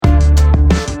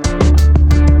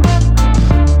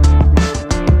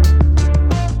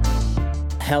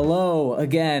Hello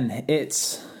again.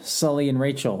 It's Sully and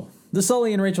Rachel, the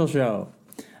Sully and Rachel Show.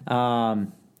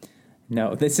 No,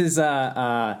 this is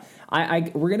we're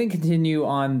going to continue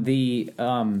on the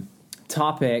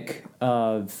topic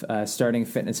of starting a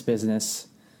fitness business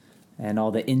and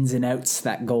all the ins and outs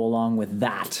that go along with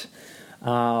that.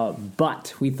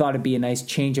 But we thought it'd be a nice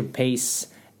change of pace,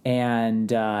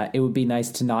 and it would be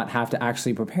nice to not have to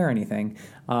actually prepare anything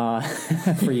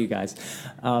for you guys.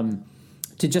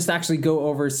 To just actually go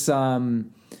over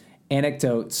some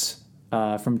anecdotes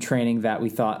from training that we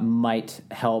thought might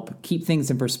help keep things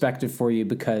in perspective for you,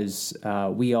 because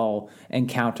we all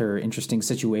encounter interesting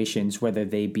situations, whether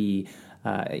they be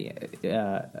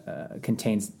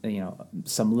contains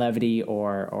some levity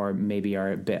or maybe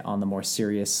are a bit on the more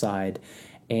serious side.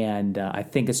 And I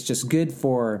think it's just good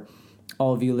for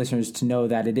all of you listeners to know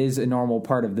that it is a normal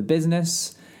part of the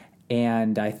business.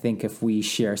 And I think if we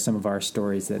share some of our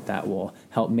stories, that will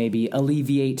help maybe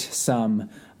alleviate some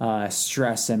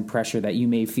stress and pressure that you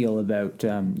may feel about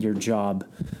your job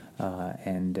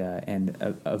and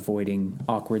avoiding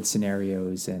awkward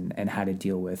scenarios and how to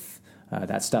deal with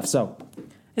that stuff. So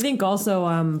I think also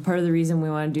part of the reason we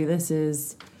want to do this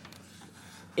is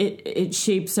it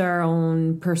shapes our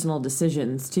own personal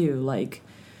decisions too. Like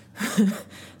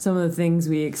some of the things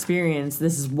we experience,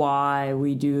 this is why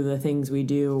we do the things we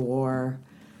do, or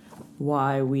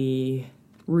why we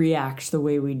react the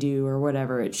way we do, or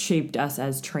whatever. It shaped us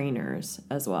as trainers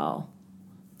as well.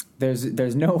 There's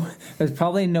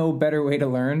probably no better way to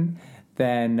learn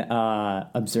than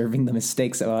observing the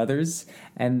mistakes of others,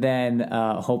 and then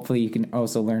hopefully you can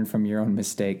also learn from your own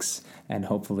mistakes, and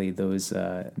hopefully those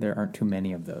there aren't too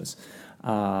many of those.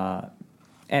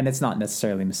 And it's not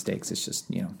necessarily mistakes; it's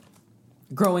just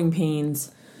growing pains.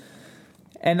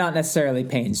 And not necessarily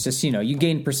pains, just, you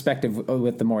gain perspective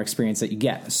with the more experience that you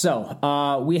get.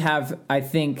 So we have, I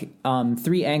think,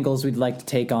 3 angles we'd like to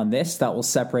take on this that will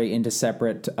separate into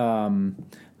separate,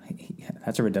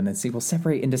 that's a redundancy, we'll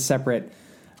separate into separate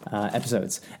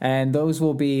episodes. And those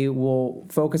we'll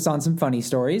focus on some funny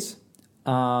stories.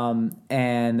 And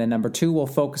then number 2, we'll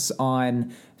focus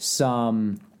on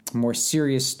some more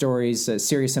serious stories,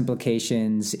 serious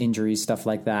implications, injuries, stuff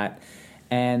like that.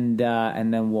 And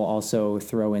then we'll also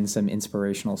throw in some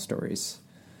inspirational stories.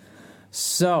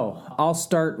 So I'll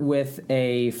start with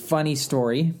a funny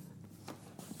story,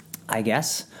 I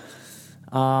guess.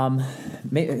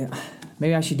 Maybe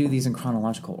I should do these in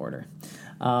chronological order.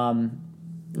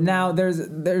 Now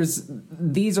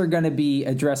these are going to be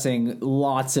addressing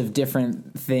lots of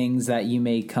different things that you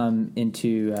may come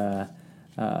into,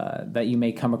 that you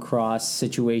may come across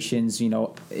situations,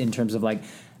 in terms of like,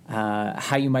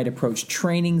 how you might approach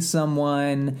training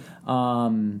someone,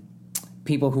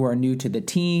 people who are new to the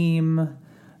team,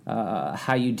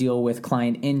 how you deal with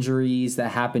client injuries that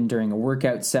happen during a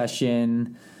workout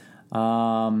session,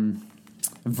 verbal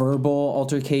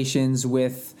altercations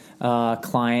with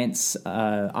clients.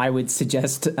 I would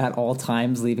suggest at all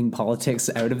times leaving politics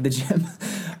out of the gym.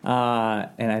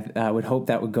 And I would hope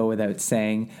that would go without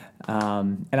saying.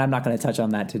 And I'm not going to touch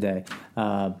on that today,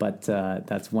 but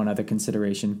that's one other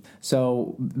consideration.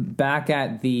 So back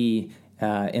at in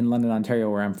London, Ontario,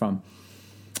 where I'm from,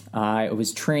 I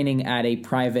was training at a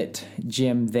private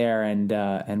gym there,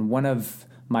 and one of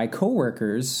my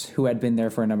coworkers, who had been there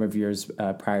for a number of years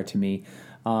prior to me,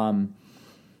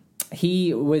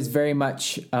 he was very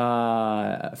much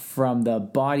from the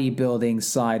bodybuilding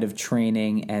side of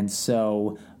training, and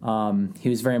so he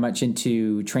was very much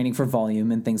into training for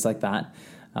volume and things like that.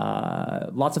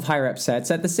 Lots of high rep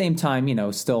sets. At the same time,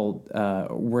 still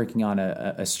working on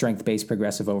a strength-based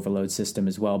progressive overload system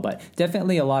as well, but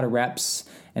definitely a lot of reps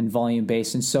and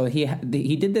volume-based. And so he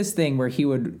did this thing where he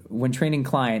would, when training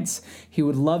clients, he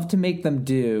would love to make them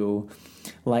do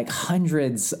like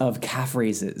hundreds of calf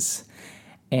raises.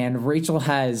 And Rachel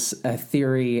has a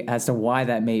theory as to why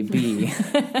that may be,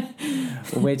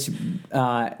 which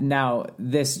now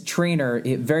this trainer,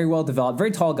 very well developed,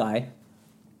 very tall guy,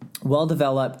 well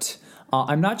developed.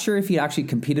 I'm not sure if he'd actually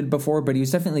competed before, but he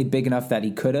was definitely big enough that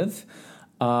he could have.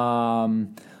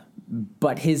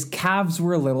 But his calves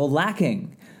were a little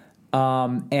lacking.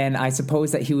 And I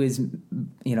suppose that he was,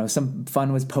 some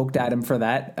fun was poked at him for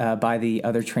that by the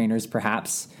other trainers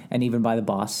perhaps, and even by the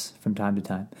boss from time to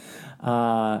time.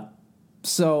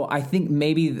 So I think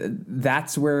maybe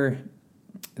that's where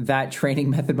that training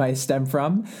method might stem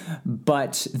from.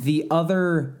 But the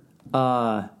other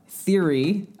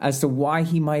theory as to why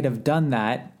he might have done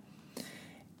that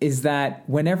is that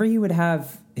whenever he would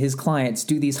have his clients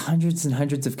do these hundreds and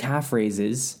hundreds of calf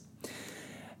raises,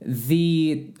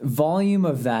 the volume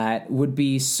of that would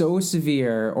be so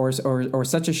severe or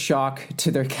such a shock to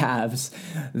their calves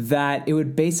that it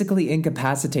would basically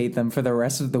incapacitate them for the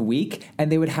rest of the week,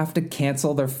 and they would have to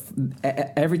cancel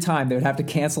every time they would have to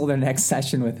cancel their next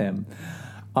session with him.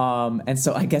 And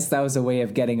so I guess that was a way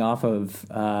of getting off of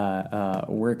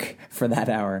work for that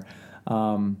hour.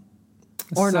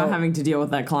 Not having to deal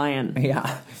with that client.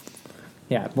 Yeah.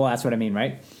 Well, that's what I mean,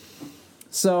 right?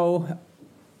 So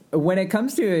when it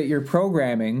comes to your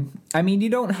programming, I mean, you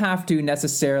don't have to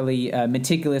necessarily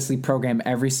meticulously program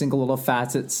every single little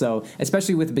facet. So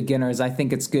especially with beginners, I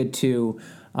think it's good to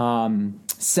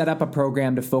set up a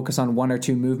program to focus on one or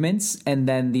two movements, and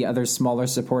then the other smaller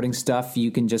supporting stuff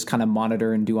you can just kind of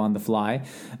monitor and do on the fly.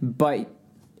 But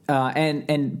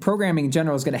and programming in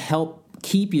general is going to help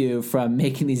keep you from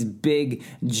making these big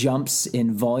jumps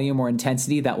in volume or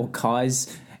intensity that will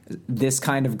cause this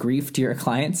kind of grief to your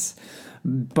clients.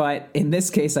 But in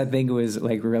this case, I think it was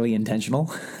like really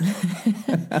intentional.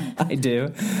 I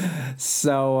do.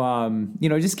 So,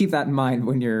 just keep that in mind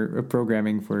when you're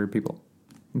programming for people.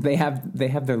 They have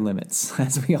their limits,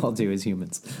 as we all do as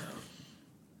humans.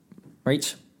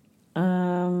 Rach?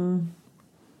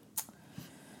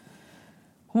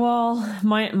 Well,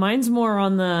 mine's more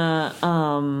on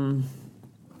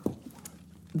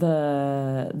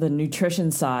the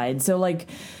nutrition side. So like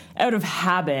out of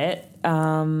habit,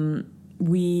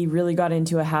 we really got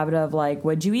into a habit of like,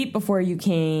 what'd you eat before you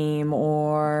came?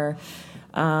 Or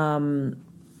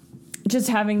just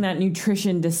having that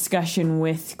nutrition discussion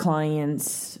with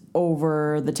clients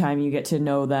over the time you get to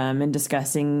know them and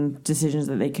discussing decisions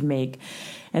that they can make.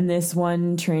 And this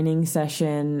one training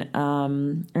session,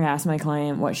 I asked my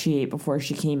client what she ate before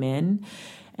she came in,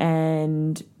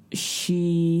 and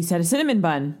she said a cinnamon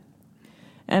bun.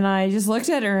 And I just looked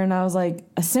at her and I was like,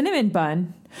 a cinnamon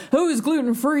bun? Oh, it was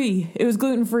gluten-free. It was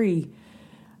gluten-free.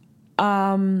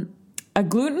 A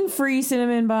gluten-free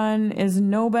cinnamon bun is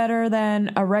no better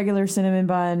than a regular cinnamon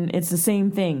bun. It's the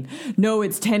same thing. No,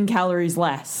 it's 10 calories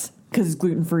less because it's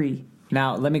gluten-free.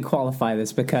 Now, let me qualify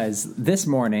this because this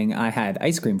morning I had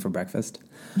ice cream for breakfast.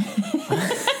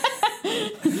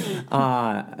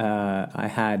 I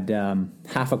had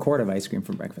half a quart of ice cream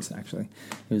for breakfast, actually.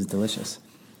 It was delicious.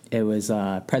 It was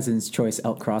President's Choice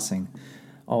Elk Crossing.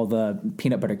 All the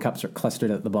peanut butter cups are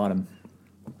clustered at the bottom.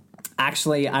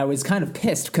 Actually, I was kind of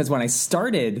pissed because when I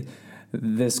started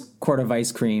this quart of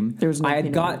ice cream, I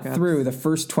had got through the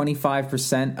first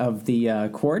 25% of the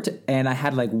quart, and I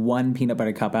had like one peanut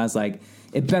butter cup. I was like,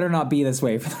 it better not be this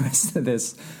way for the rest of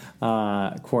this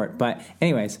quart. But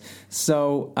anyways,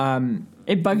 so...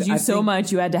 it bugs you so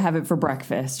much you had to have it for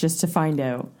breakfast just to find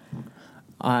out.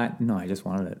 No, I just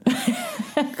wanted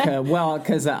it. Well,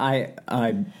 because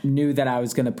I knew that I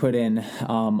was going to put in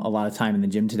a lot of time in the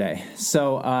gym today.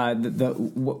 So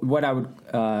what I would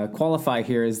qualify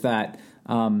here is that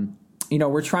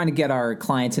we're trying to get our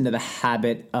clients into the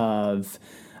habit of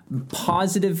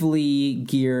positively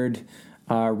geared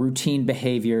routine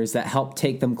behaviors that help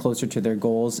take them closer to their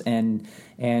goals, and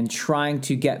trying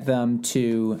to get them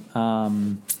to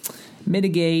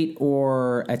mitigate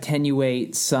or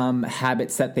attenuate some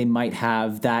habits that they might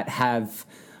have that have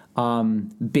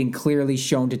been clearly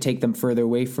shown to take them further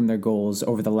away from their goals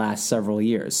over the last several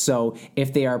years. So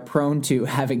if they are prone to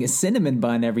having a cinnamon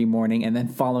bun every morning and then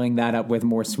following that up with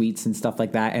more sweets and stuff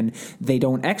like that, and they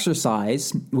don't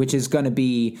exercise, which is going to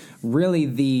be really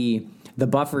the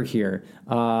buffer here,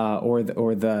 or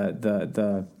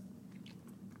the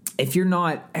if you're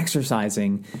not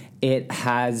exercising, it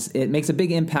makes a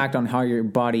big impact on how your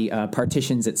body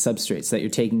partitions its substrates that you're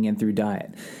taking in through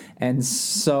diet. And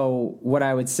so what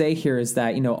I would say here is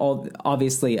that,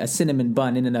 obviously a cinnamon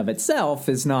bun in and of itself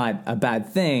is not a bad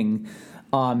thing.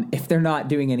 If they're not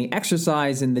doing any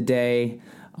exercise in the day,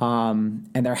 and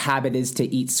their habit is to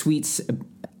eat sweets,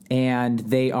 and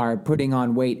they are putting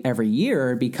on weight every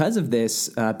year because of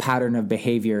this pattern of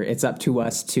behavior, it's up to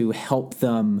us to help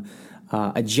them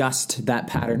adjust that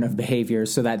pattern of behavior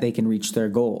so that they can reach their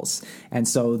goals. And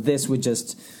so this would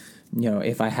just,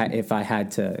 if I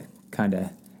had to kind of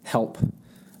help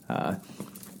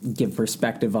give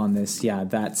perspective on this,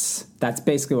 that's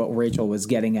basically what Rachel was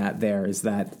getting at there, is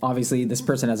that obviously this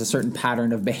person has a certain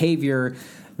pattern of behavior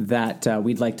that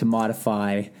we'd like to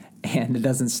modify, and it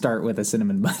doesn't start with a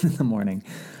cinnamon bun in the morning.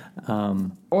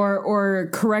 Or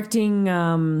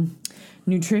correcting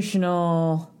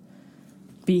nutritional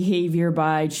behavior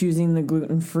by choosing the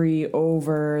gluten-free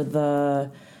over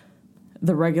the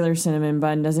regular cinnamon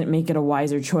bun doesn't make it a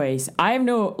wiser choice. I'm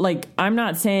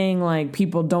not saying like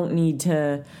people don't need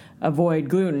to avoid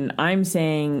gluten. I'm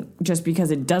saying just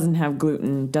because it doesn't have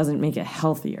gluten doesn't make it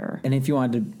healthier. And if you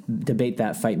wanted to debate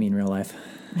that, fight me in real life.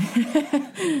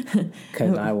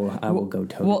 Because I will go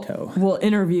toe to toe. We'll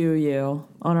interview you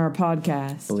on our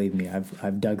podcast. Believe me,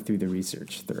 I've dug through the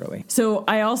research thoroughly. So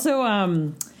I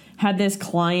also had this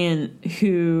client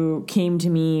who came to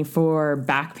me for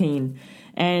back pain,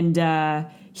 and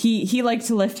he liked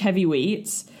to lift heavy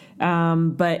weights,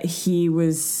 but he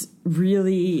was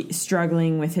really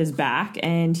struggling with his back,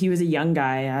 and he was a young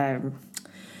guy.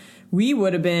 We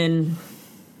would have been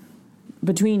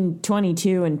between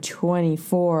 22 and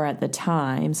 24 at the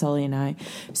time, Sully and I.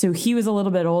 So he was a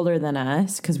little bit older than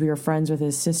us because we were friends with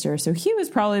his sister. So he was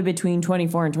probably between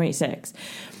 24 and 26.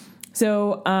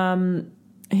 So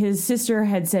his sister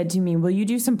had said to me, will you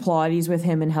do some Pilates with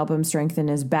him and help him strengthen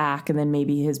his back? And then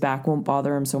maybe his back won't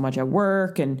bother him so much at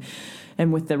work and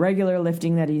with the regular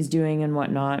lifting that he's doing and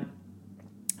whatnot.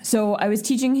 So I was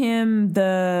teaching him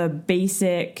the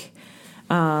basic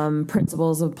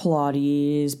principles of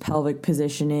Pilates, pelvic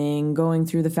positioning, going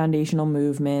through the foundational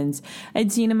movements.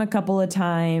 I'd seen him a couple of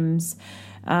times.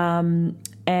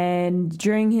 And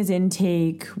during his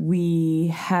intake, we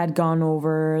had gone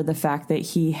over the fact that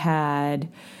he had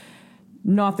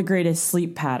not the greatest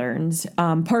sleep patterns,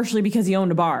 partially because he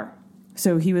owned a bar.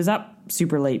 So he was up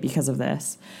super late because of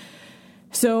this.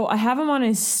 So I have him on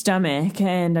his stomach,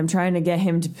 and I'm trying to get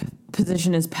him to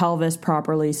position his pelvis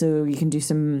properly so we can do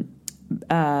some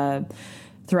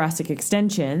thoracic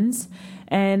extensions.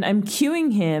 And I'm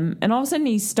cueing him, and all of a sudden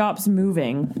he stops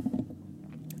moving.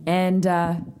 And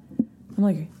I'm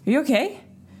like, are you okay?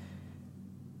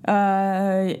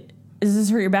 Does this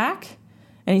hurt your back?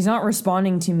 And he's not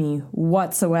responding to me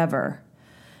whatsoever.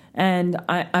 And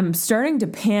I'm starting to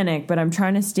panic, but I'm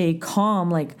trying to stay calm.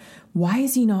 Like, why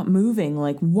is he not moving?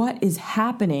 Like, what is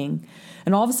happening?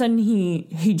 And all of a sudden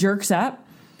he jerks up,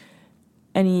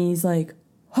 and he's like,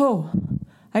 oh,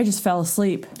 I just fell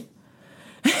asleep.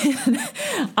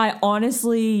 I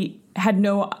honestly had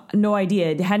no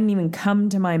idea. It hadn't even come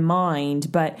to my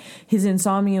mind, but his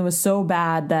insomnia was so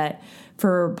bad that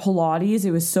for Pilates,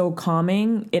 it was so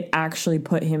calming, it actually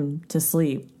put him to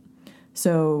sleep.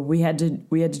 So we had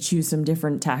to choose some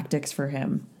different tactics for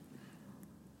him.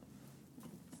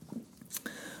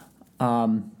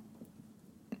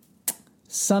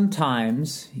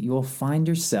 Sometimes you'll find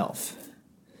yourself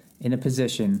in a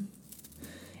position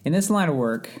in this line of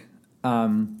work.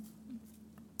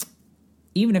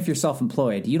 Even if you're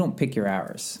self-employed, you don't pick your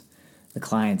hours. The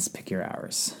clients pick your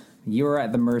hours. You're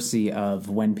at the mercy of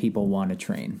when people want to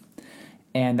train.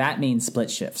 And that means split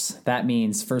shifts. That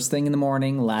means first thing in the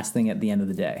morning, last thing at the end of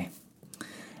the day.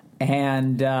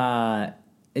 And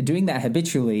doing that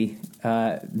habitually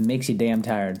makes you damn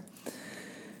tired.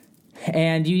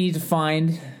 And you need to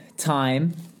find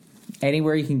time,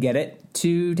 anywhere you can get it,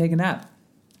 to take a nap.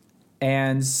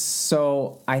 And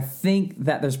so I think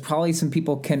that there's probably some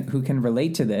people who can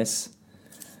relate to this.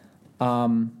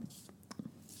 I'm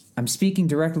speaking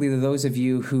directly to those of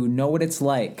you who know what it's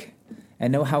like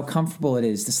and know how comfortable it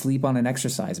is to sleep on an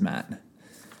exercise mat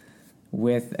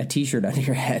with a t-shirt under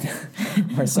your head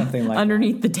or something like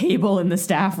underneath the table in the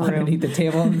staff room. Underneath the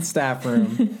table in the staff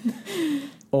room.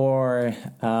 Or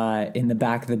in the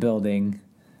back of the building,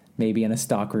 maybe in a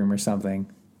stock room or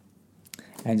something.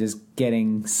 And just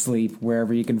getting sleep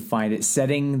wherever you can find it.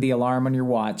 Setting the alarm on your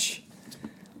watch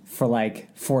for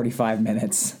like 45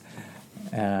 minutes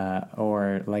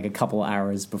or like a couple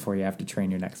hours before you have to train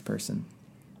your next person.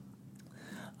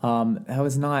 That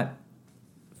was not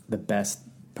the best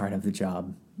part of the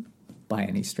job by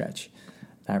any stretch.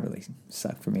 That really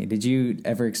sucked for me. Did you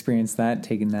ever experience that,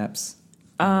 taking naps?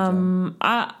 I'm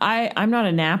not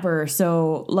a napper,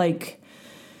 so like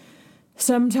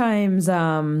sometimes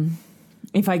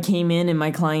if I came in and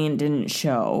my client didn't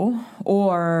show,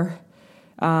 or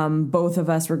both of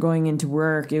us were going into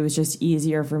work, it was just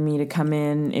easier for me to come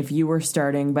in if you were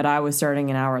starting, but I was starting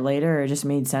an hour later. It just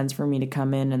made sense for me to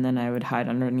come in, and then I would hide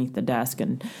underneath the desk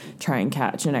and try and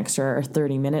catch an extra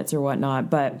 30 minutes or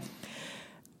whatnot. But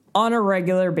on a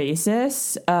regular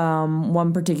basis,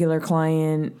 one particular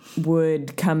client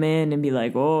would come in and be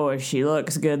like, oh, she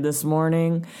looks good this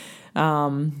morning. He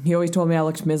always told me I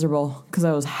looked miserable because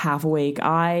I was half awake.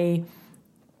 I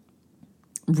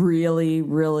really,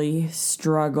 really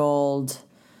struggled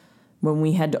when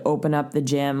we had to open up the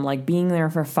gym. Like being there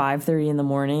for 5:30 in the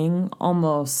morning,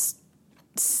 almost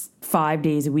 5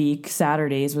 days a week.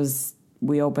 Saturdays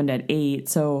we opened at 8.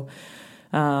 So,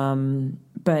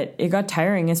 but it got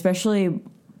tiring, especially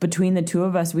between the two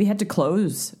of us, we had to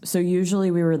close. So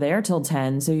usually we were there till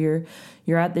 10. So you're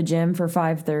at the gym for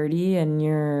 5:30 and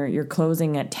you're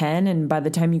closing at 10. And by the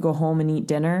time you go home and eat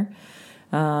dinner,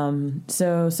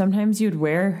 so sometimes you'd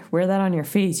wear that on your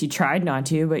face. You tried not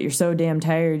to, but you're so damn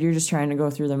tired. You're just trying to go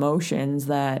through the motions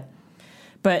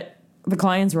but the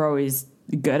clients were always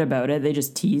good about it. They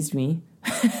just teased me.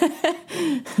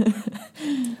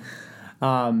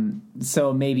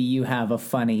 So maybe you have a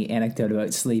funny anecdote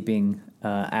about sleeping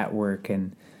at work,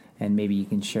 and maybe you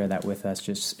can share that with us.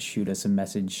 Just shoot us a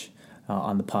message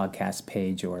on the podcast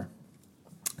page or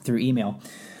through email.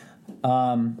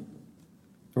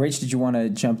 Rach, did you want to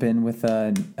jump in with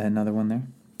another one there?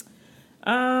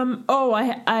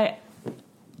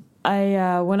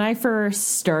 I when I first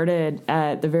started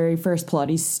at the very first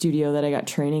Pilates studio that I got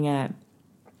training at,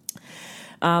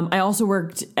 I also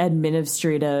worked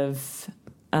administrative,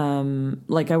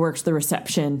 I worked the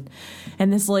reception,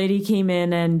 and this lady came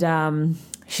in and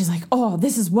she's like, "Oh,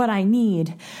 this is what I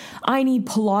need. I need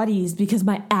Pilates because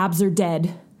my abs are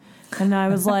dead." And I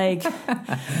was like,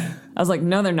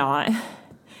 "No, they're not."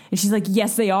 And she's like,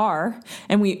 "Yes, they are."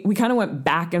 And we kind of went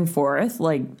back and forth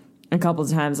like a couple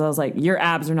of times. I was like, "Your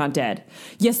abs are not dead."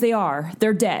 "Yes, they are.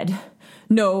 They're dead."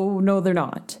 No, they're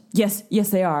not. Yes,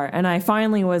 they are. And I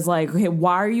finally was like, "Okay,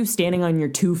 why are you standing on your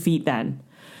 2 feet then?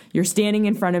 You're standing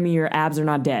in front of me. Your abs are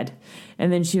not dead."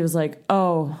 And then she was like,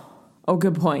 oh,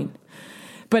 good point.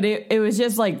 But it was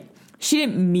just like, she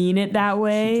didn't mean it that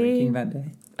way. Was she drinking that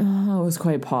day? Oh, it was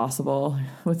quite possible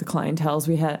with the clientele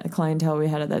we had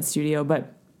at that studio,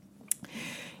 but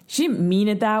she didn't mean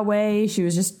it that way. She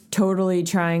was just totally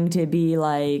trying to be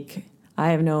like,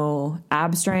 I have no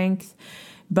ab strength.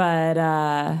 But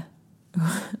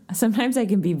sometimes I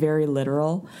can be very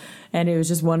literal. And it was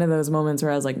just one of those moments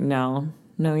where I was like, no,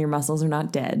 your muscles are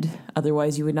not dead.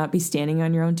 Otherwise, you would not be standing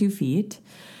on your own 2 feet.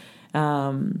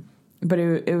 But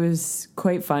it was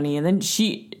quite funny. And then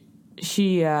she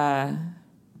laughed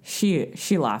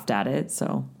at it.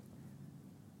 So,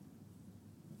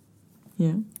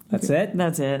 yeah. That's it?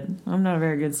 That's it. I'm not a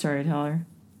very good storyteller.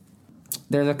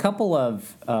 There's a couple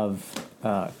of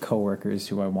coworkers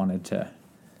who I wanted to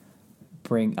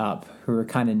bring up who are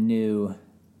kind of new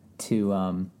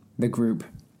to the group.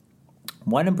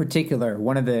 One in particular,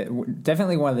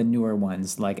 definitely one of the newer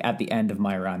ones, like at the end of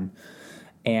my run,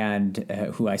 and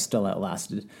who I still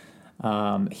outlasted.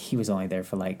 He was only there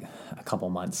for like a couple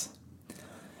months.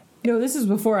 This is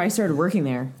before I started working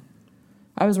there.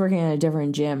 I was working at a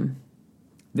different gym.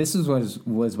 This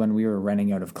was when we were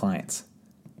running out of clients.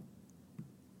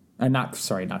 Not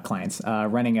clients.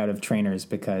 Running out of trainers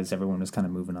because everyone was kind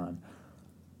of moving on.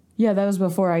 Yeah, that was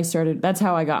before I started. That's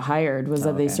how I got hired,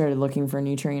 that they started looking for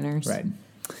new trainers. Right.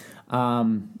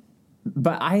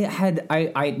 But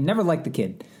I never liked the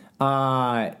kid.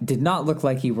 Did not look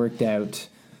like he worked out.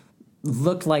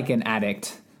 Looked like an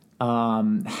addict.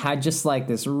 Had just like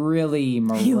this really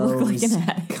morose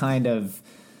kind of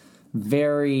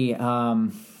very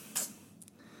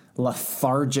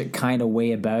lethargic kind of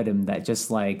way about him that just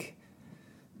like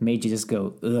made you just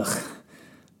go, ugh,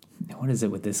 what is it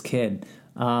with this kid?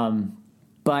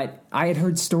 But I had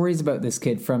heard stories about this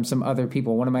kid from some other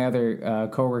people. One of my other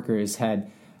coworkers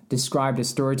had described a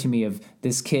story to me of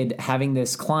this kid having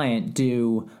this client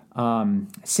do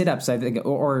sit-ups, I think,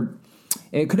 or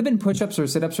it could have been push-ups or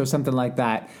sit-ups or something like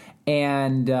that,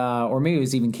 and or maybe it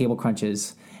was even cable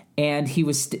crunches. And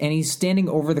he's standing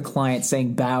over the client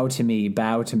saying, bow to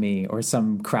me, or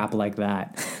some crap like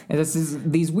that. And this is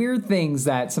these weird things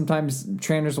that sometimes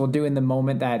trainers will do in the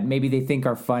moment that maybe they think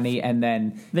are funny, and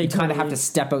then you kind of have to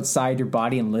step outside your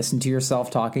body and listen to yourself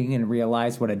talking and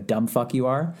realize what a dumb fuck you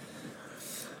are.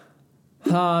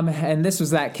 And this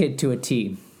was that kid to a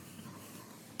T.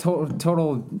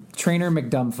 Total trainer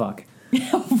McDumbfuck.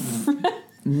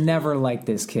 Never liked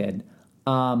this kid.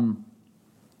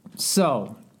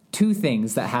 So, two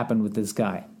things that happened with this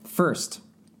guy. First,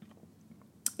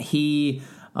 he,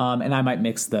 and I might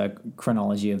mix the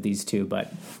chronology of these two,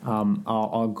 but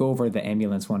I'll go over the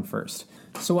ambulance one first.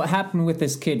 So what happened with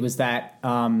this kid was that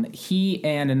he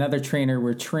and another trainer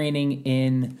were training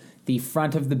in the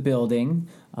front of the building,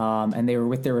 and they were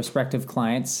with their respective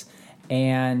clients,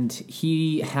 and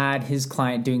he had his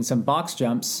client doing some box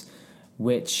jumps,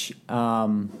 which,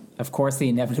 of course, the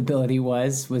inevitability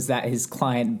was that his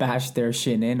client bashed their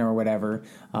shin in or whatever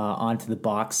onto the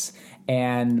box,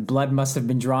 and blood must have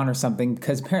been drawn or something,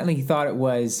 because apparently he thought it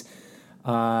was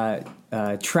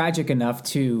tragic enough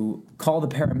to call the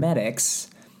paramedics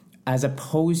as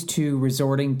opposed to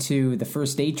resorting to the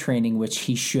first aid training, which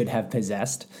he should have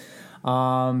possessed.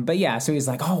 But yeah, so he's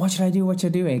like, oh, what should I do?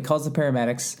 And he calls the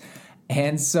paramedics.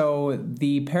 And so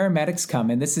the paramedics come,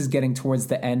 and this is getting towards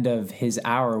the end of his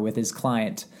hour with his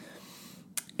client.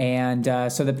 And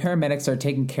so the paramedics are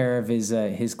taking care of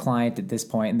his client at this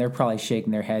point, and they're probably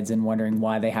shaking their heads and wondering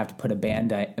why they have to put a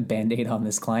Band-Aid on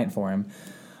this client for him.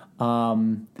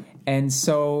 And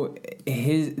so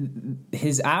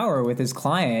his hour with his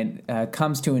client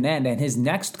comes to an end, and his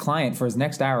next client for his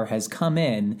next hour has come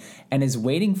in and is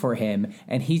waiting for him,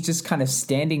 and he's just kind of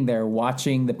standing there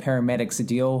watching the paramedics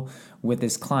deal with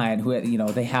this client who,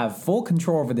 they have full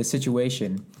control over the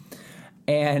situation.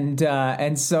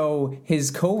 And so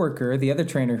his coworker, the other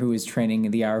trainer who was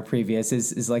training the hour previous,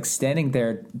 is like standing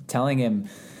there telling him,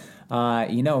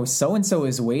 so-and-so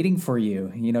is waiting for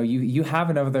you. You have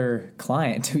another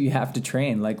client who you have to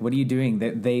train. Like, what are you doing?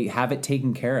 They have it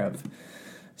taken care of.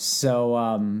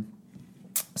 So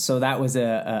that was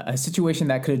a situation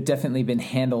that could have definitely been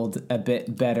handled a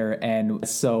bit better. And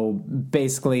so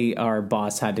basically our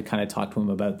boss had to kind of talk to him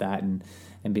about that and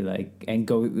be like, and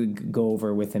go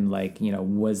over with him, like,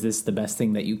 was this the best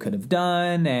thing that you could have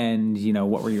done? And,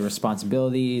 what were your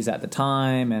responsibilities at the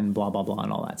time, and blah, blah, blah,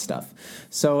 and all that stuff.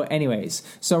 So anyways,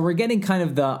 we're getting kind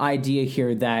of the idea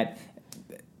here that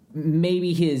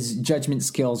maybe his judgment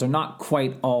skills are not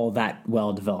quite all that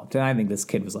well developed. And I think this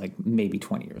kid was like maybe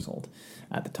 20 years old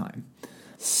at the time.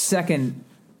 Second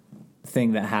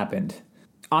thing that happened.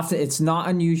 Often it's not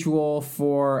unusual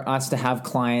for us to have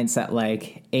clients at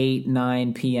like 8,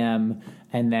 9 p.m.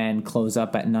 and then close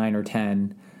up at 9 or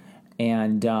 10.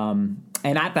 And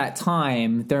at that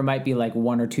time, there might be like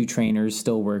 1 or 2 trainers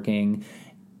still working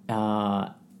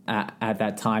at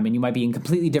that time. And you might be in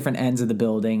completely different ends of the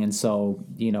building. And so,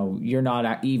 you're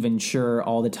not even sure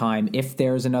all the time if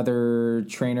there's another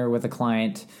trainer with a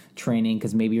client training,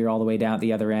 because maybe you're all the way down at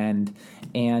the other end.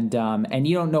 And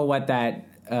you don't know what that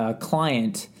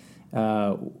client,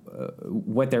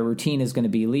 what their routine is going to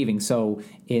be leaving. So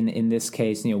in this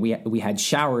case, we had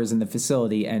showers in the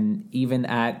facility, and even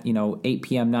at 8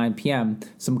 p.m., 9 p.m.,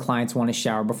 some clients want to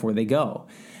shower before they go.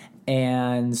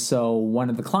 And so one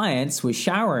of the clients was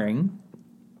showering,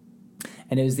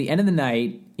 and it was the end of the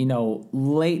night,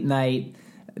 late night.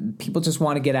 People just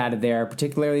want to get out of there,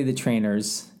 particularly the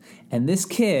trainers. And this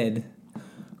kid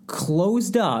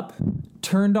closed up,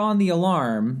 turned on the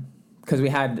alarm, because we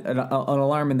had an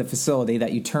alarm in the facility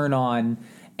that you turn on,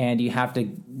 and you have to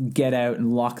get out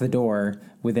and lock the door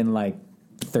within like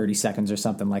 30 seconds or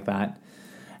something like that.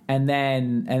 And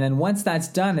then once that's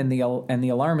done and the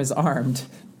alarm is armed,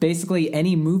 basically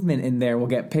any movement in there will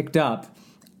get picked up,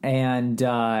 and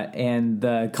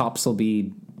the cops will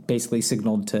be basically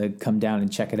signaled to come down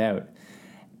and check it out.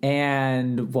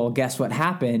 And well, guess what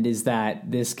happened is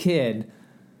that this kid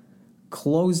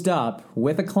closed up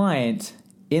with a client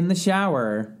in the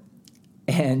shower,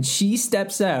 and she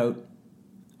steps out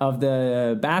of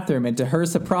the bathroom, and to her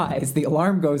surprise, the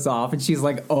alarm goes off, and she's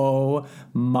like, oh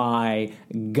my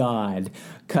God,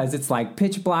 because it's like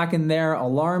pitch black in there,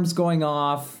 alarms going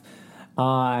off.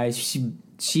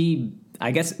 She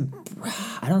I guess,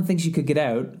 I don't think she could get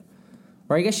out.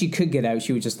 Or I guess she could get out.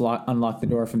 She would just unlock the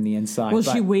door from the inside. Well,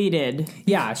 she waited.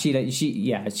 Yeah, she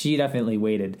definitely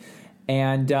waited.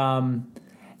 And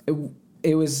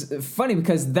it was funny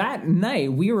because that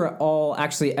night we were all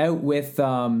actually out with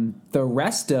the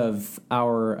rest of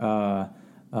our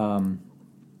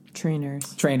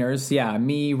trainers. Yeah,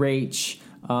 me, Rach,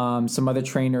 some other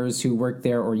trainers who worked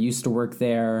there or used to work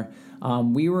there.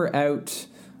 We were out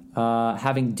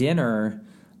having dinner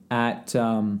at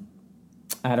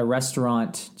a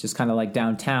restaurant just kind of like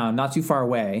downtown, not too far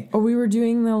away. Or we were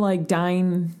doing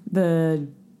the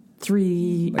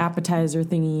 3 appetizer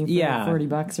thingy for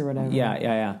 $40 or whatever.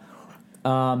 Yeah.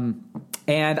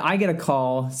 And I get a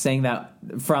call saying that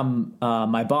from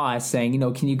my boss saying,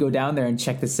 can you go down there and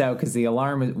check this out? Because the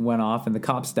alarm went off and the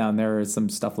cops down there or some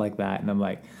stuff like that. And I'm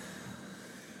like,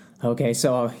 okay.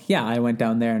 So, yeah, I went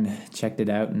down there and checked it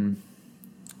out and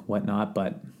whatnot.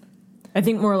 But I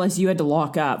think more or less you had to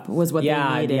lock up was what they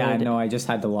needed. Yeah, no, I just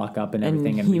had to lock up and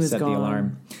everything and reset the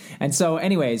alarm. And so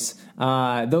anyways,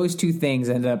 those 2 things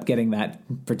ended up getting that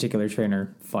particular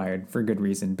trainer fired for good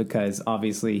reason, because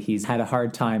obviously he's had a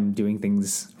hard time doing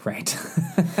things right.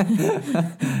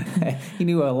 He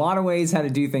knew a lot of ways how to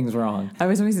do things wrong. I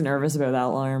was always nervous about that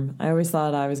alarm. I always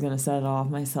thought I was going to set it off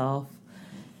myself.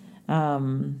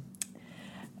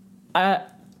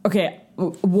 Okay,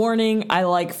 warning, I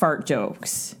like fart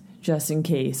jokes. Just in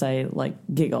case I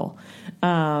giggle.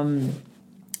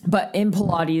 But in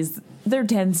Pilates, there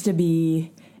tends to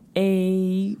be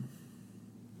farting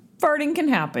can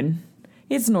happen.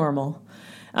 It's normal.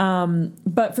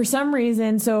 But for some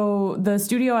reason, so the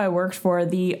studio I worked for,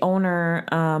 the owner,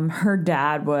 her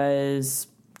dad was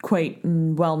quite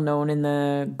well known in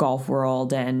the golf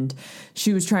world, and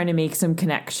she was trying to make some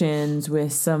connections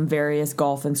with some various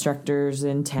golf instructors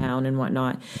in town and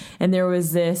whatnot. And there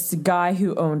was this guy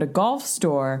who owned a golf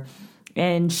store,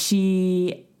 and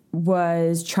she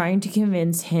was trying to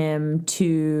convince him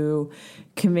to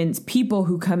convince people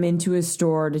who come into his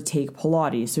store to take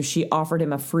Pilates. So she offered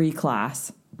him a free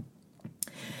class.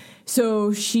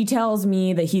 So she tells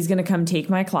me that he's going to come take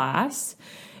my class.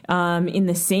 In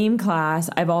the same class,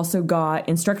 I've also got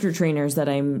instructor trainers that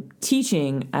I'm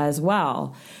teaching as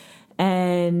well.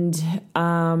 And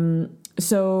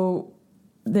so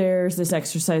there's this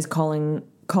exercise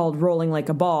called rolling like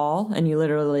a ball, and you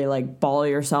literally like ball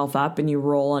yourself up and you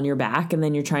roll on your back, and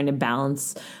then you're trying to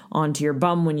balance onto your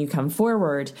bum when you come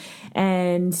forward.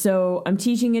 And so I'm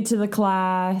teaching it to the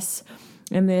class,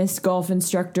 and this golf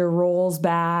instructor rolls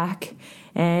back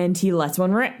and he lets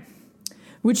one rip,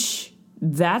 which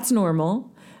that's normal.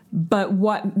 But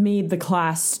what made the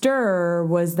class stir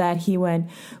was that he went,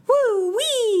 "Woo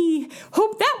wee,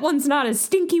 hope that one's not a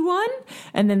stinky one."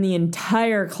 And then the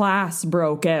entire class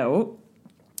broke out.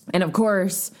 And of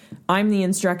course, I'm the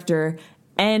instructor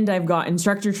and I've got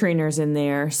instructor trainers in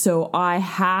there. So I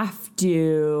have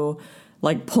to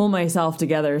like pull myself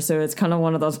together. So it's kind of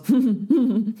one of those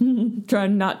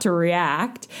trying not to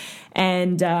react.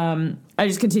 And I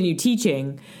just continue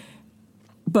teaching.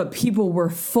 But people were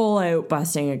full out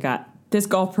busting a gut. This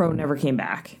golf pro never came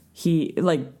back.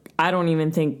 I don't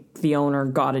even think the owner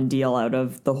got a deal out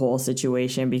of the whole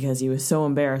situation because he was so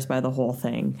embarrassed by the whole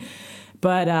thing.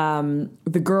 But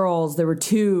the girls, there were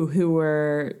two who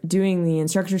were doing the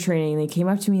instructor training, and they came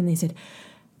up to me and they said,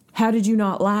 "How did you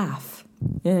not laugh?"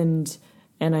 And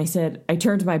I said, I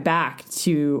turned my back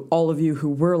to all of you who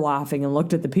were laughing and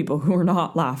looked at the people who were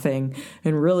not laughing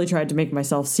and really tried to make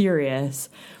myself serious.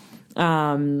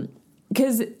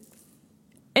 Because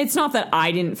it's not that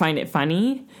I didn't find it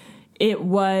funny. I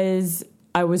was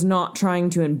not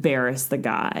trying to embarrass the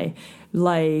guy.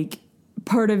 Like,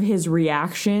 part of his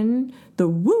reaction, the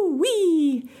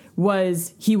woo-wee,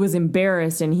 was he was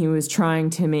embarrassed and he was trying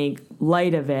to make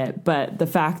light of it. But the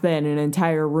fact that in an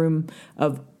entire room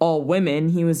of all women,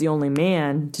 he was the only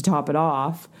man to top it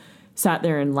off, sat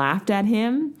there and laughed at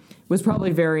him, was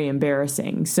probably very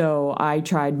embarrassing. So I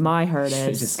tried my hardest.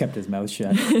 He just kept his mouth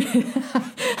shut.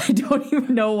 I don't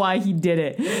even know why he did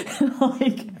it.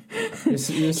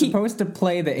 You're supposed to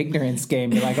play the ignorance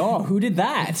game. You're like, oh, who did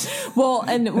that? Well,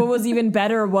 and what was even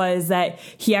better was that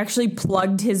he actually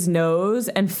plugged his nose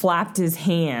and flapped his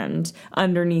hand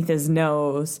underneath his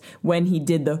nose when he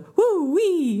did the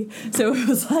woo-wee. So it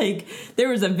was like there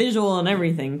was a visual and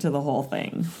everything to the whole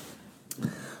thing.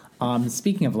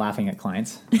 Speaking of laughing at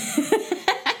clients,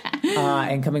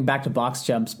 and coming back to box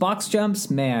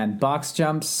jumps, man, that's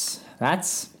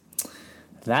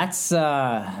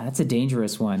a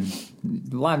dangerous one.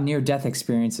 A lot of near-death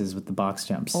experiences with the box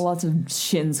jumps. Lots of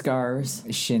shin scars.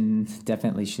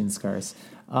 Definitely shin scars.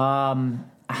 I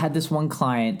had this one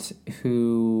client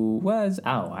who was,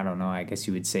 I don't know, I guess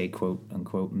you would say, quote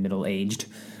unquote, middle-aged.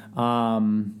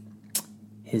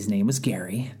 His name was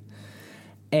Gary.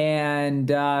 And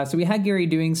so we had Gary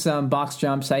doing some box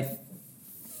jumps, I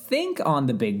think on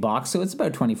the big box, so it's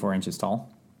about 24 inches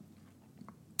tall.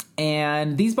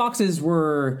 And these boxes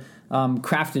were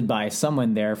crafted by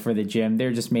someone there for the gym.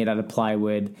 They're just made out of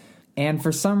plywood. And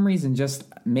for some reason,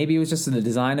 maybe it was just the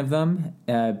design of them,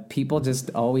 people just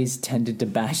always tended to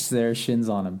bash their shins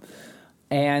on them.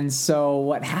 And so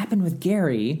what happened with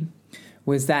Gary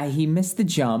was that he missed the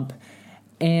jump,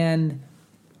 and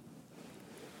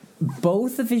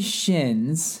both of his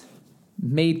shins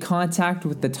made contact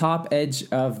with the top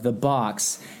edge of the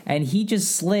box, and he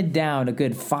just slid down a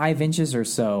good 5 inches or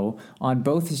so on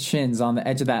both his shins on the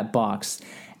edge of that box.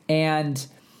 And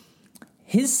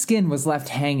his skin was left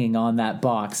hanging on that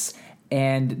box,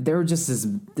 and there were just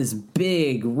this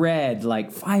big red,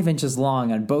 like 5 inches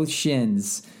long on both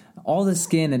shins, all the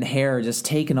skin and hair just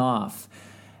taken off.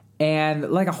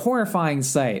 And like a horrifying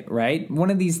sight, right? One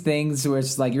of these things where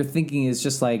it's like you're thinking is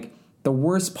just like the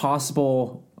worst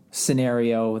possible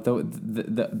scenario,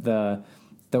 the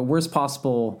worst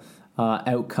possible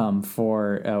outcome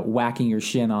for whacking your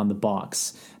shin on the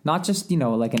box. Not just,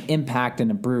 like an impact and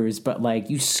a bruise, but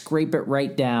like you scrape it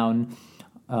right down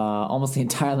almost the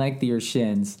entire length of your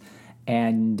shins.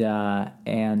 And I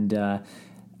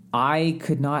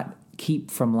could not keep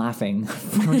from laughing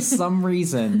for some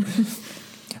reason.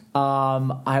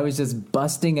 I was just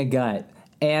busting a gut.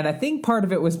 And I think part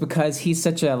of it was because he's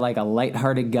such a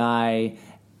lighthearted guy,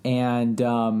 and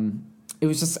it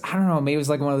was just, I don't know, maybe it was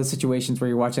like one of those situations where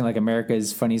you're watching like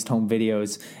America's Funniest Home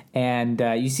Videos and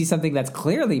you see something that's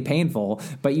clearly painful,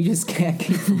 but you just can't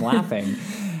keep from laughing.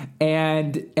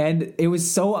 And it was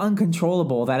so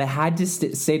uncontrollable that I had to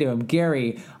say to him,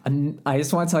 Gary, I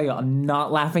just want to tell you, I'm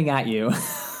not laughing at you.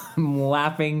 I'm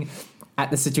laughing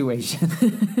at the situation.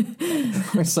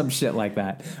 Or some shit like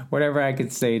that. Whatever I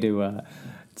could say to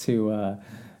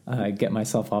get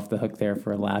myself off the hook there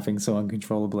for laughing so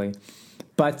uncontrollably.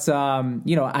 But,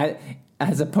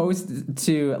 as opposed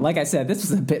to, like I said, this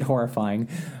was a bit horrifying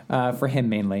for him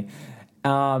mainly.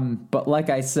 But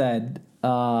like I said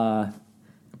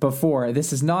before,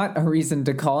 this is not a reason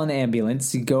to call an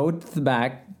ambulance. You go to the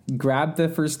back, grab the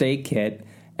first aid kit,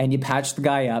 and you patch the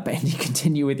guy up, and you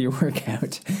continue with your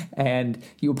workout. And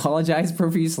you apologize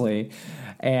profusely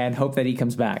and hope that he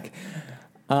comes back.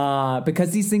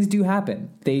 Because these things do happen.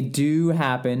 They do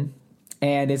happen,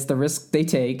 and it's the risk they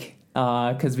take.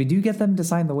 Because we do get them to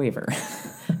sign the waiver.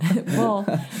 Well,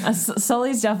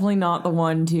 Sully's definitely not the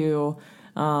one to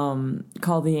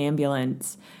call the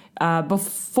ambulance.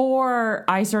 Before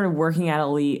I started working at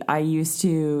Elite, I used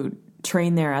to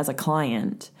train there as a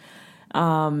client.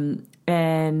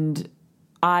 And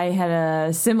I had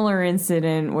a similar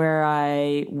incident where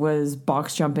I was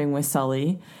box jumping with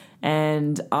Sully,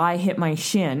 and I hit my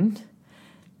shin.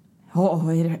 Oh,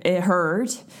 it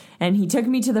hurt. And he took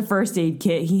me to the first aid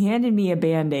kit. He handed me a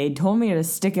Band-Aid, told me to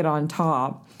stick it on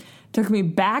top, took me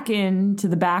back into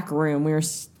the back room. We were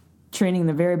training in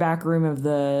the very back room of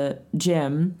the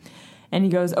gym. And he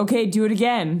goes, okay, do it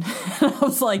again. And I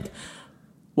was like,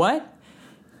 what?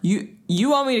 You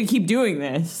want me to keep doing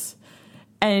this?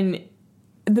 And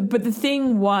but the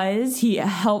thing was, he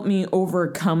helped me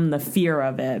overcome the fear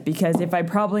of it. Because it's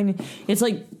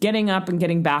like getting up and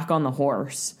getting back on the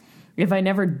horse. If I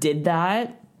never did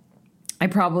that, I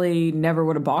probably never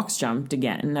would have box jumped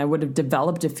again. I would have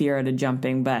developed a fear out of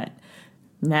jumping, but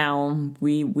now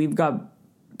we've got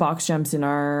box jumps in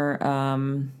our,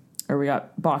 or we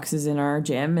got boxes in our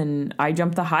gym, and I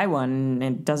jumped the high one, and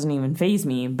it doesn't even faze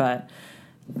me. But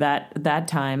that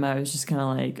time, I was just kind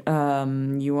of like,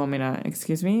 you want me to,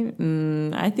 excuse me?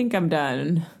 I think I'm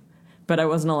done. But I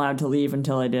wasn't allowed to leave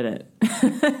until I did it.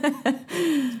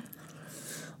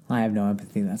 I have no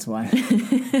empathy, that's why.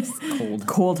 It's cold.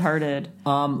 Cold-hearted.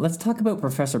 Let's talk about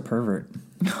Professor Pervert.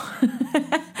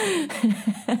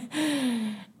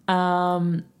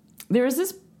 There was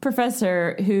this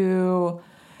professor who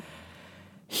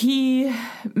he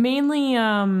mainly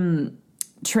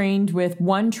trained with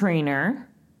one trainer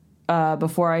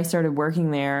before I started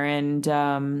working there, and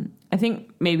I think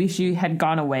maybe she had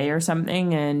gone away or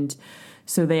something, and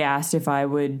so they asked if I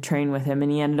would train with him,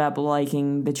 and he ended up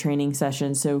liking the training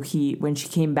session. So when she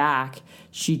came back,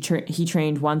 he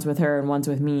trained once with her and once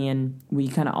with me, and we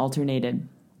kind of alternated.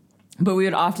 But we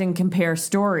would often compare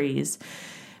stories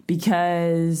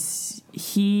because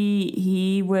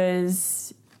he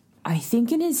was, I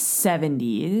think, in his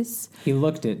 70s. He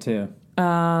looked it too.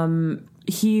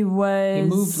 He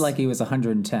moved like he was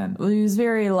 110. Well, he was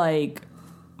very like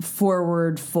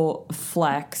forward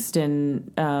flexed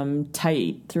and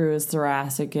tight through his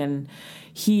thoracic, and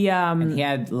he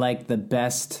had like the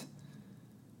best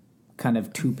kind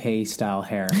of toupee style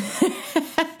hair.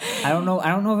 I don't know if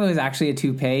it was actually a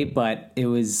toupee, but it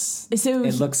was.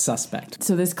 It looks suspect.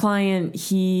 So this client,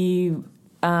 he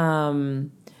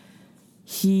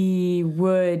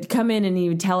would come in and he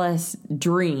would tell us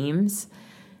dreams,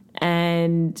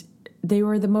 and they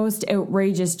were the most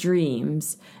outrageous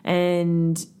dreams.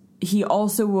 And he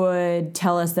also would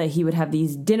tell us that he would have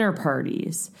these dinner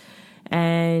parties.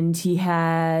 And he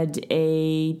had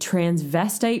a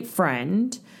transvestite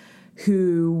friend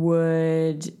who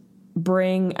would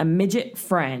bring a midget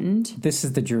friend. This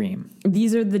is the dream.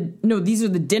 These are the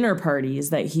dinner parties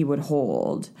that he would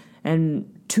hold.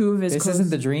 And two of his This isn't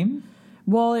the dream?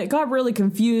 Well, it got really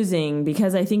confusing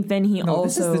because I think then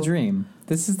this is the dream.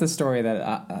 This is the story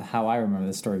that how I remember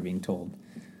the story being told.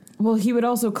 Well, he would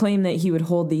also claim that he would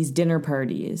hold these dinner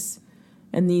parties,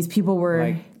 and these people were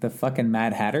like the fucking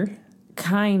Mad Hatter.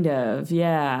 Kind of,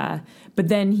 yeah. But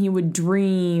then he would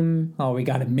dream. Oh, we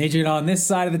got a midget on this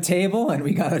side of the table, and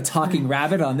we got a talking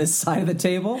rabbit on this side of the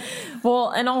table. Well,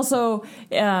 and also,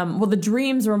 the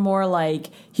dreams were more like,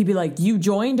 he'd be like, you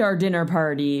joined our dinner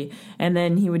party. And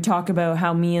then he would talk about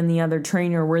how me and the other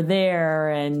trainer were there.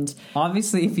 And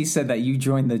obviously, if he said that you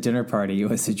joined the dinner party, it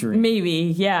was a dream.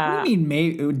 Maybe, yeah. What do you mean,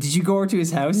 maybe? Did you go over to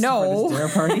his house No. for his dinner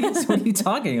party? What are you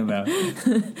talking about?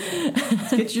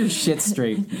 Let's get your shit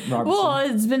straight, Robert Well,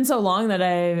 it's been so long that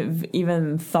I've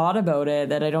even thought about it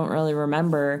that I don't really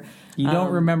remember. You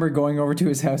don't remember going over to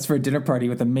his house for a dinner party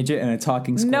with a midget and a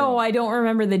talking squirrel? No, I don't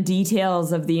remember the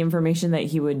details of the information that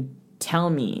he would tell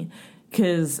me.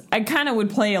 Because I kind of would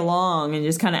play along and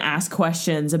just kind of ask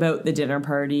questions about the dinner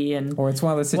party and or it's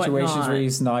one of those situations where you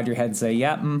just nod your head and say,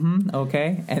 yeah,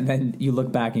 okay. And then you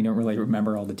look back and you don't really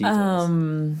remember all the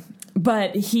details.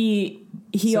 But he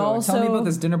also... Tell me about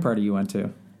this dinner party you went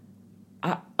to.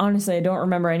 Honestly, I don't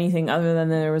remember anything other than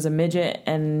there was a midget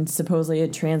and supposedly a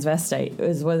transvestite.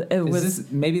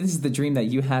 Maybe this is the dream that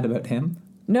you had about him?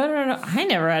 No. I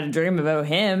never had a dream about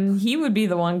him. He would be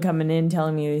the one coming in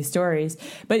telling me these stories.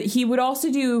 But he would also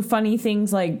do funny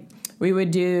things like we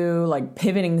would do like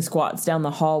pivoting squats down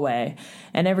the hallway.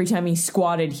 And every time he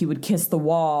squatted, he would kiss the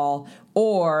wall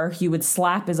or he would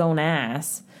slap his own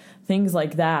ass. Things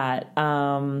like that.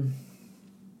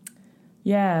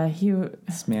 Yeah,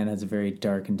 This man has a very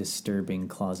dark and disturbing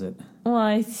closet.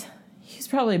 Well, he's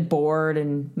probably bored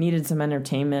and needed some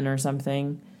entertainment or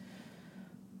something.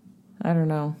 I don't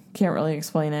know. Can't really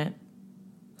explain it.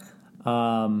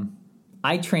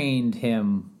 I trained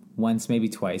him once, maybe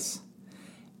twice.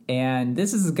 And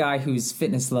this is a guy whose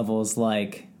fitness level is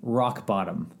like rock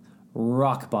bottom.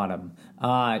 Rock bottom.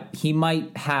 He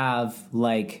might have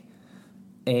like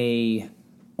a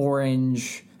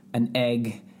orange, an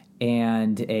egg,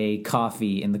 and a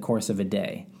coffee in the course of a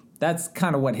day. That's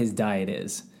kind of what his diet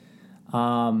is.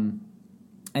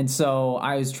 And so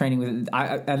I was training with,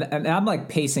 and I'm like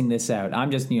pacing this out. I'm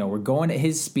just, we're going at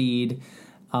his speed.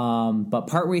 But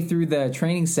partway through the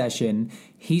training session,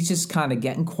 he's just kind of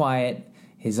getting quiet.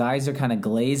 His eyes are kind of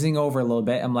glazing over a little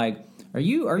bit. I'm like, are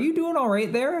you doing all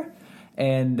right there?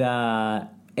 And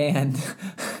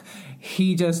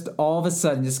he just all of a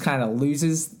sudden just kind of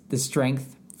loses the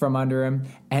strength from under him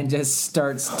and just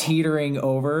starts teetering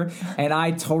over. And I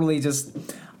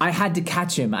had to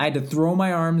catch him. I had to throw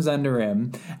my arms under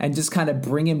him and just kind of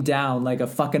bring him down like a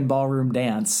fucking ballroom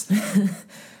dance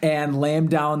and lay him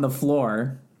down on the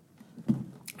floor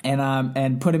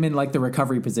and put him in like the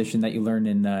recovery position that you learn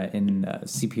in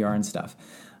CPR and stuff.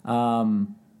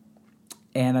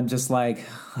 And I'm just like,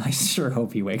 I sure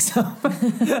hope he wakes up.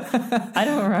 I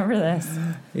don't remember this.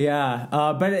 Yeah,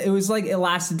 but it was like it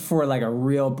lasted for like a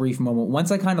real brief moment. Once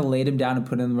I kind of laid him down and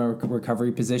put him in the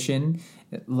recovery position,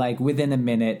 like within a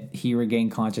minute, he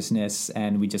regained consciousness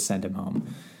and we just sent him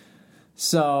home.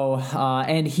 So,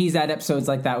 and he's had episodes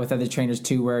like that with other trainers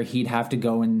too, where he'd have to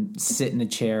go and sit in a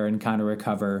chair and kind of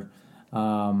recover.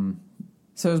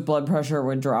 So his blood pressure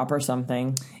would drop or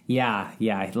something. Yeah.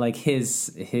 Like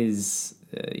his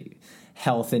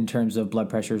health in terms of blood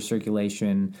pressure,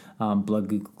 circulation, blood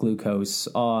glucose,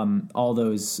 all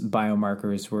those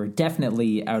biomarkers were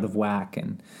definitely out of whack,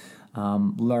 and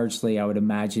largely, I would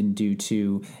imagine, due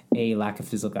to A, lack of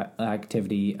physical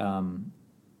activity,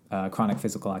 chronic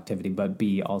physical activity, but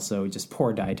B, also just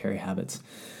poor dietary habits.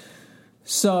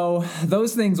 So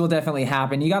those things will definitely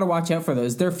happen. You got to watch out for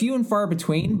those. They're few and far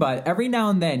between, but every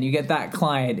now and then you get that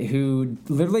client who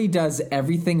literally does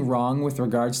everything wrong with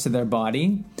regards to their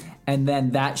body, and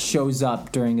then that shows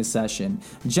up during a session.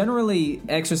 Generally,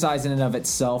 exercise in and of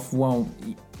itself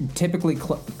won't typically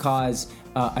cause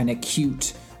an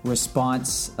acute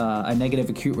response, a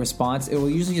negative acute response. It will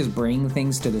usually just bring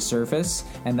things to the surface,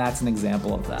 and that's an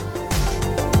example of that.